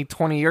asked me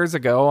 20 years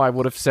ago, I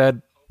would have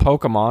said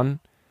Pokemon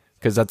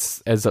because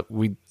that's, as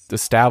we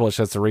established,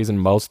 that's the reason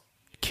most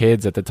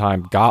kids at the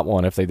time got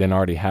one if they didn't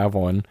already have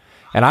one.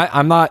 And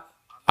I'm a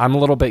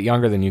little bit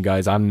younger than you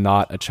guys. I'm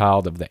not a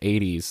child of the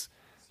 80s.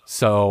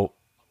 So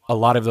a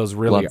lot of those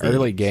really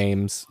early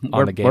games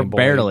on the Game Boy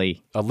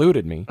barely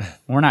eluded me.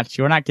 We're not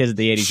kids of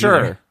the 80s Sure.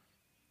 either.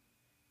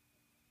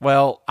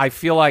 Well, I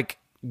feel like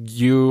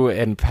you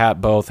and Pat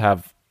both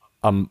have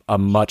a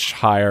much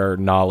higher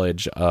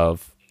knowledge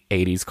of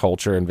 80s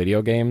culture and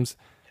video games,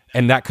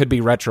 and that could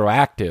be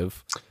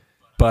retroactive,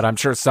 but I'm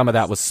sure some of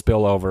that was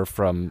spillover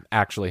from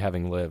actually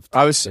having lived.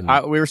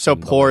 We were so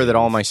poor that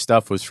all my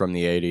stuff was from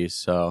the 80s,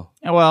 so.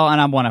 Well, and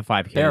I'm one of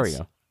 5 kids. There we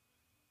go.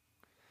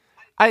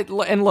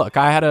 Look,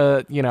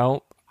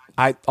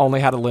 I only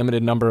had a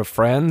limited number of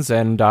friends,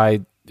 and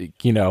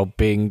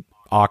being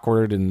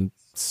awkward and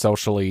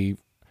socially.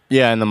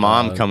 Yeah, and the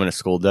mom coming to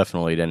school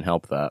definitely didn't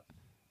help that.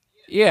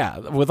 Yeah,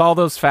 with all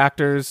those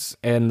factors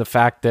and the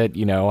fact that,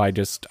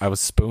 I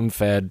was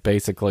spoon-fed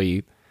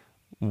basically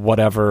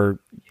whatever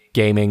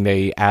gaming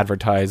they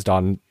advertised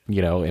on,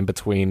 in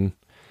between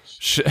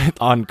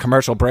on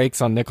commercial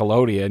breaks on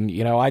Nickelodeon,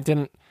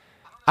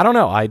 I don't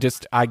know.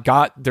 I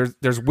got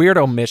there's weird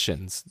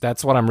omissions.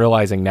 That's what I'm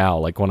realizing now.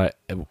 Like when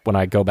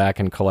I go back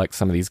and collect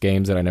some of these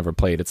games that I never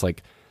played, it's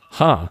like,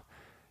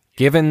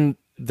 given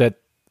that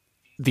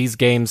these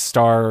games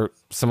star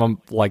some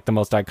of like the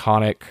most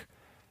iconic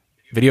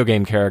video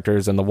game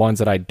characters and the ones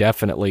that I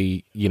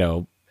definitely,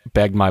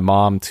 begged my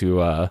mom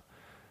to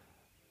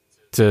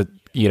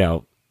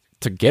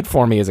get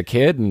for me as a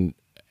kid and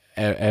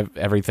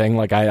everything.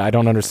 Like I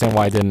don't understand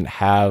why I didn't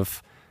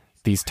have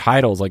these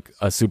titles like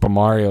a Super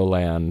Mario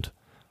Land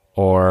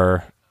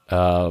or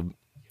a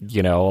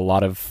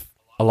lot of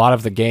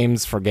the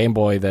games for Game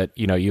Boy that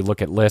you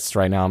look at lists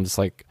right now. I'm just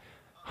like,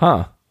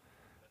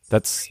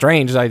 that's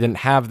strange that I didn't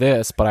have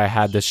this, but I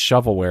had this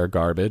shovelware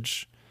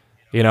garbage.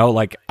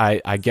 Like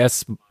I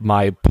guess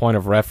my point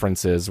of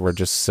references were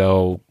just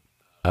so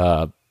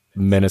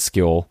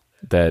minuscule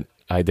that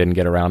I didn't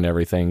get around to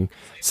everything.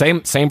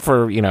 Same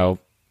for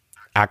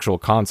actual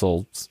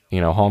consoles,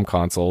 home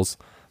consoles.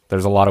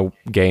 There's a lot of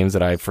games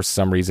that I for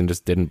some reason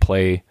just didn't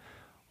play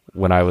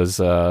when I was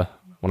a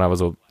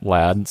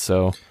lad.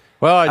 So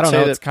well, I don't say know,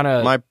 that it's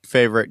kinda... my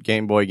favorite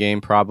Game Boy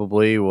game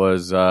probably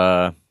was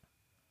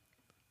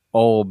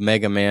old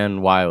Mega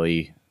Man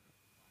Wily,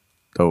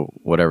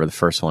 whatever the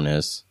first one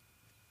is.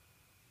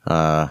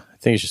 I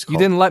think it's just called... You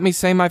didn't let me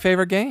say my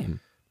favorite game.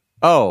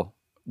 Oh,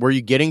 were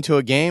you getting to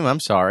a game? I'm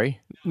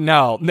sorry.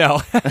 No.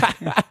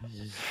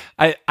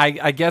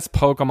 I guess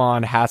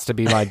Pokemon has to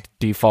be my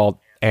default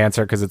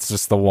answer because it's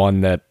just the one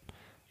that,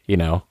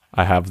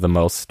 I have the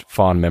most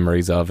fond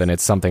memories of, and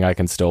it's something I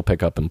can still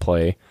pick up and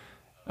play.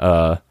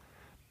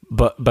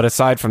 But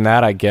aside from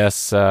that, I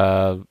guess,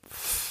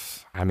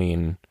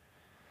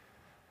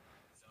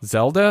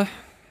 Zelda?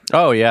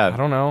 Oh, yeah. I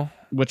don't know.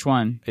 Which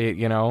one?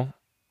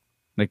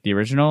 Like the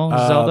original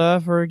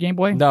Zelda for Game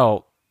Boy?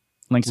 No.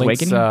 Link's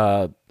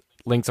Awakening?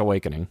 Link's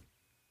Awakening.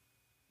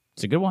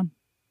 It's a good one.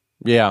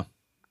 Yeah.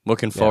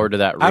 Looking forward to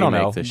that remake I don't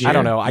know. this year. I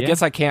don't know. I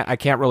guess I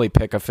can't really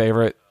pick a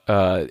favorite.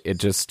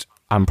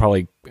 I'm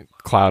probably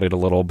clouded a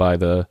little by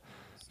the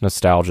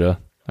nostalgia.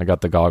 I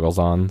got the goggles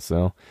on,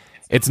 so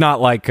it's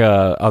not like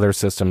other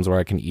systems where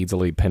I can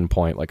easily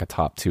pinpoint like a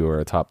top 2 or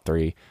a top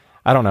 3.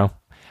 I don't know.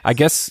 I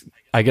guess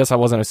I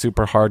wasn't a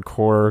super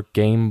hardcore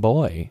Game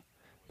Boy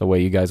the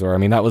way you guys were. I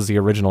mean, that was the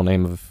original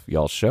name of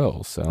y'all's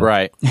show. So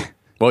right.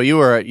 Well, you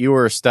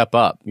were a step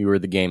up. You were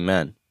the game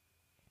men.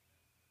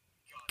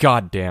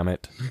 God damn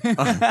it.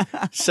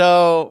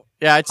 So,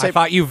 yeah, I'd say... I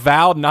thought you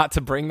vowed not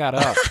to bring that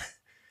up.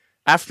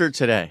 After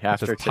today.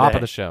 Top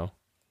of the show.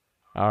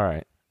 All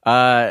right.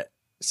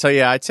 So,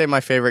 yeah, I'd say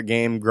my favorite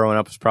game growing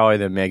up was probably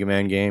the Mega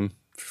Man game,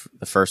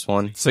 the first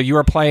one. So you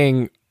were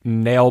playing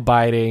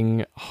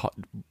nail-biting,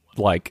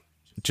 like,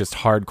 just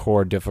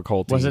hardcore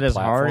difficulty. Was it as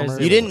hard as...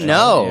 You didn't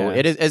know. Yeah.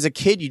 It is, as a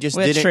kid, you just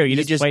didn't... That's true.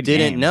 You just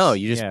didn't know.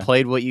 You just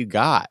played what you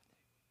got.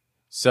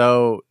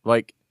 So,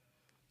 like...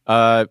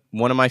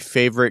 one of my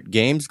favorite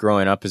games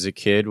growing up as a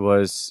kid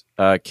was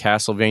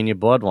Castlevania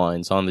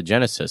Bloodlines on the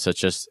Genesis.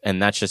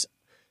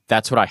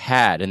 That's what I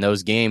had, and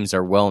those games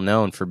are well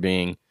known for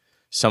being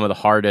some of the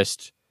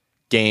hardest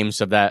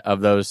games of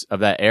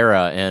that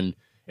era. And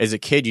as a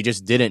kid, you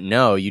just didn't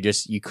know.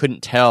 You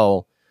couldn't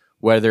tell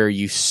whether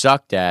you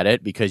sucked at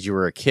it because you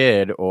were a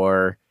kid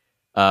or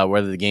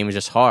whether the game was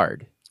just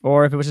hard.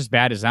 Or if it was just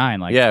bad design.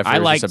 Like, yeah, if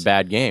it was just a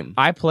bad game.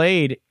 I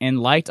played and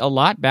liked a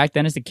lot back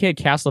then as a kid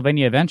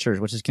Castlevania Adventures,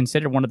 which is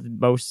considered one of the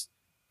most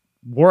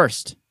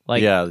worst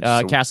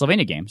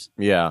Castlevania games.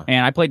 Yeah.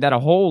 And I played that a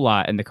whole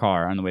lot in the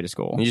car on the way to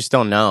school. You just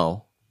don't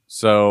know.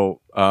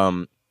 So,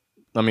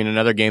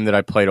 another game that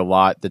I played a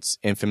lot that's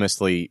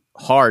infamously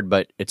hard,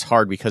 but it's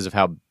hard because of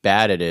how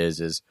bad it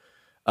is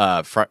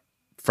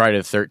Friday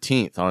the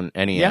 13th on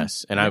NES. Yeah.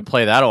 And I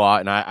play that a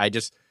lot, and I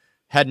just...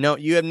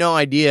 you have no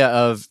idea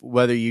of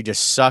whether you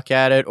just suck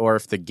at it or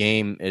if the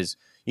game is...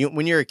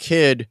 when you're a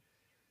kid,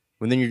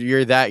 when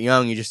you're that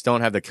young, you just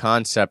don't have the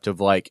concept of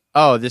like,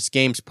 oh, this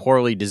game's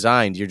poorly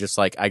designed. You're just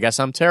like, I guess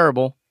I'm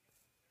terrible.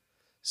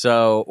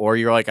 So, or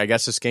you're like, I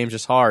guess this game's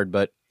just hard.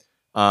 But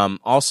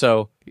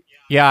also...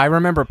 Yeah, I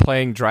remember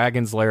playing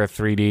Dragon's Lair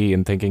 3D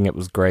and thinking it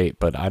was great,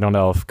 but I don't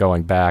know if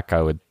going back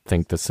I would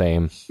think the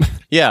same.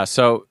 Yeah,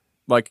 so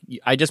like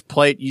you just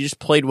played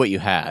what you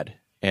had.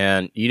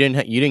 And you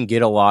didn't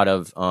get a lot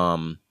of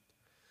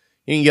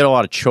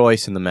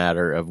choice in the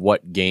matter of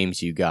what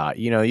games you got.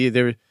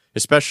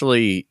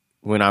 Especially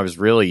when I was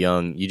really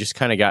young, you just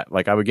kind of got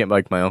like I would get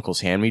like my uncle's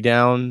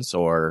hand-me-downs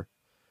or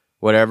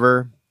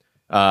whatever.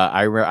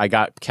 I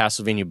got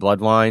Castlevania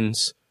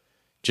Bloodlines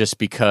just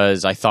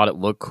because I thought it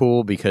looked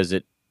cool because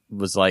it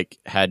was like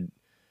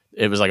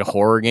a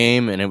horror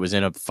game and it was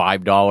in a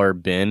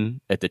 $5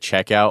 bin at the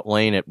checkout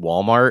lane at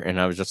Walmart,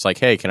 and I was just like,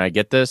 hey, can I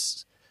get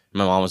this?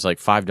 My mom was like,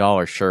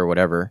 $5, sure,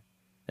 whatever.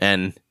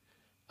 And,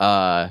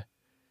 yeah.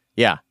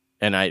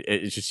 And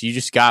it's just, you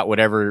just got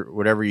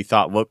whatever you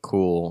thought looked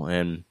cool.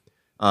 And,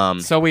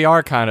 so we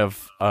are kind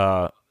of,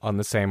 on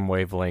the same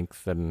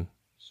wavelength and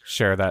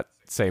share that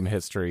same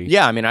history.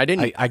 Yeah. I mean,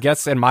 I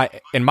guess in my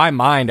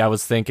mind, I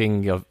was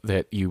thinking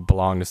that you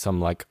belong to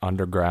some like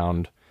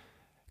underground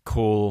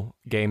cool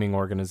gaming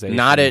organization.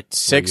 Not where at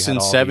 6 you had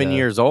and all 7 the,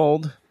 years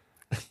old.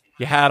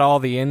 You had all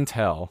the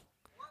intel.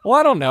 Well,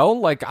 I don't know.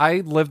 Like,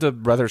 I lived a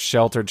rather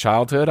sheltered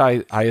childhood.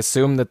 I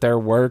assume that there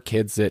were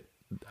kids that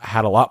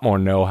had a lot more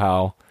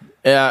know-how.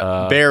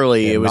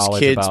 Barely. and It was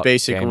knowledge kids about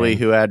basically gaming.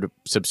 who had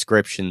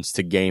subscriptions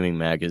to gaming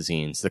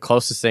magazines. The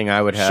closest thing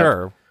I would have,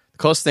 Sure. the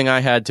closest thing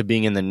I had to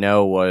being in the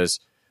know was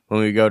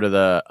when we go to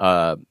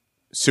the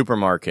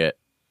supermarket.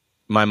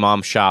 My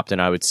mom shopped,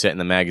 and I would sit in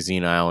the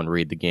magazine aisle and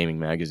read the gaming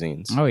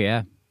magazines. Oh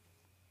yeah.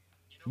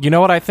 You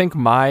know what I think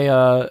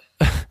my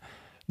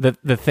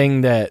the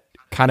thing that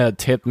kind of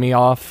tipped me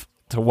off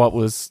to what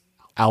was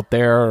out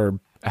there or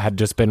had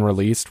just been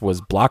released was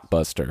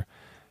Blockbuster.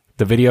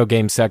 The video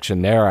game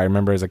section there, I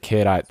remember as a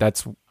kid,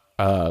 that's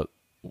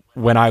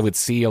when I would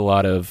see a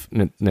lot of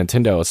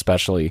Nintendo,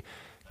 especially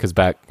because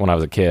back when I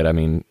was a kid, I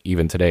mean,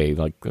 even today,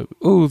 like,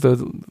 ooh, the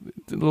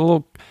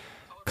little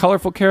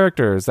colorful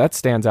characters, that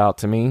stands out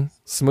to me.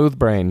 Smooth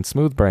brain.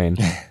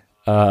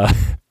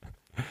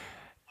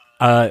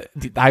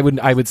 I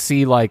would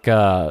see like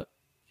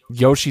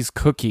Yoshi's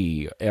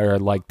Cookie or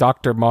like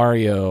Dr.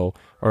 Mario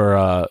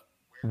or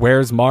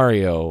Where's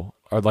Mario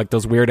or like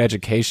those weird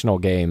educational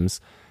games.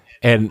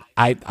 And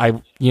I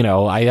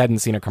hadn't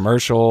seen a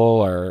commercial,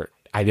 or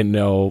I didn't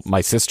know my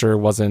sister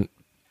wasn't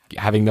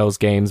having those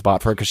games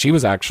bought for her, because she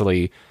was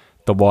actually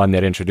the one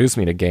that introduced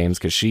me to games,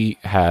 because she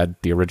had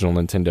the original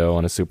Nintendo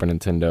and a Super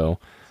Nintendo.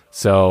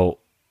 So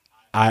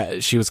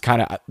she was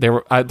kind of, they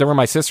were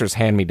my sister's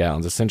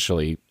hand-me-downs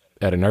essentially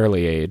at an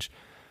early age.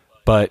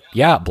 But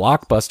yeah,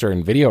 Blockbuster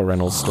and video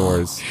rental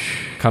stores,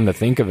 come to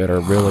think of it, are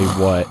really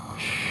what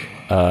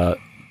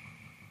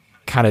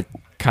kind of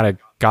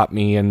got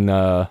me in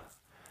the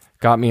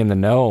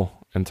know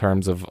in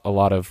terms of a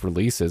lot of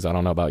releases. I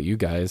don't know about you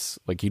guys.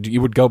 Like, you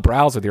would go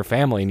browse with your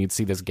family and you'd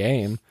see this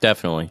game.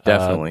 Definitely.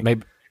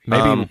 Maybe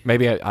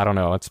I don't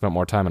know. I spent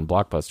more time in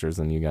Blockbusters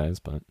than you guys,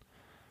 but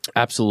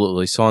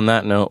Absolutely. So on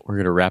that note, we're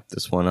going to wrap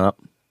this one up.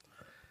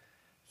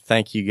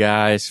 Thank you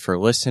guys for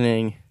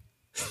listening.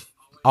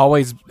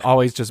 always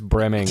just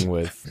brimming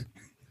with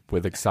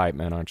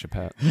excitement, aren't you,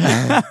 Pat?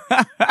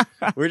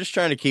 We're just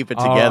trying to keep it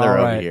together All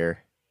right. over here.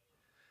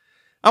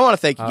 I want to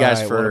thank you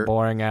guys All right, what a for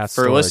boring-ass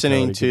for story,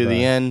 listening Cody. to Goodbye.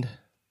 the end.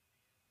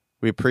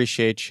 We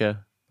appreciate you.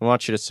 We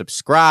want you to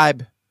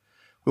subscribe.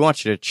 We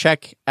want you to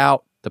check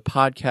out the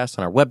podcast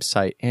on our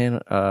website.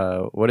 And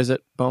what is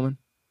it, Bowman?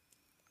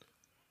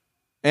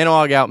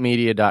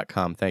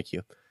 AnalogOutMedia.com. Thank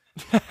you.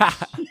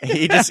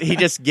 he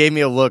just gave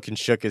me a look and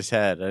shook his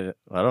head. I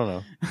don't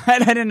know. I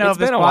didn't know It's if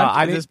this, been a while.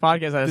 I this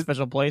podcast had a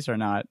special place or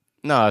not.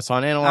 No, it's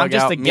on I'm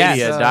just a guest.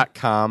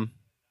 AnalogOutMedia.com.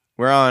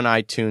 We're on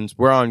iTunes.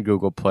 We're on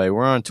Google Play.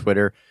 We're on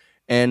Twitter.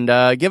 And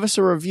give us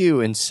a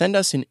review and send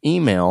us an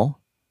email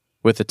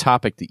with a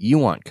topic that you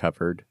want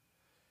covered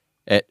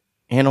at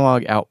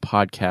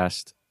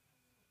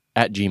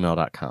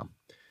analogoutpodcast@gmail.com.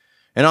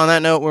 And on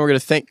that note, we're going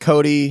to thank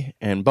Cody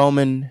and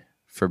Bowman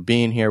for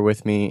being here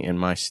with me in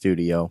my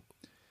studio.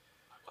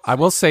 I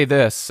will say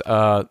this: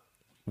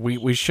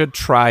 we should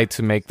try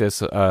to make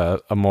this a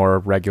more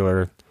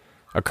regular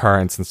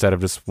occurrence instead of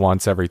just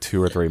once every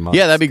 2 or 3 months.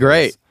 Yeah, that'd be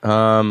great.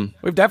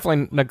 We've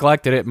definitely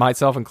neglected it,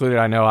 myself included.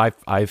 I know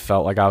I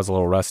felt like I was a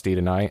little rusty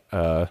tonight.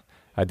 I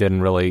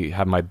didn't really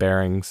have my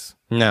bearings.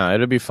 No,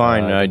 it'll be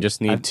fine. I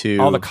just need to...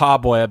 All the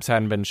cobwebs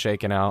hadn't been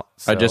shaken out.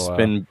 So,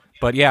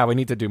 But yeah, we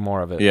need to do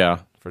more of it. Yeah.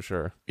 For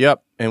sure.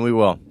 Yep, and we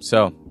will.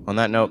 So, on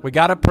that note... We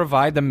got to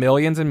provide the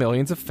millions and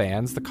millions of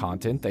fans the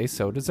content they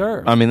so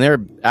deserve. I mean,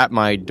 they're at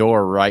my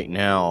door right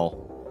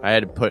now. I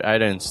had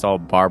to install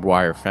barbed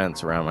wire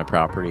fence around my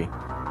property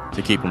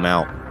to keep them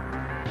out.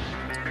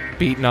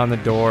 Beating on the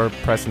door,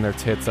 pressing their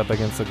tits up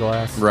against the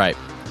glass. Right.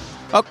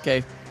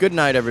 Okay. Good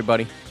night,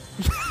 everybody.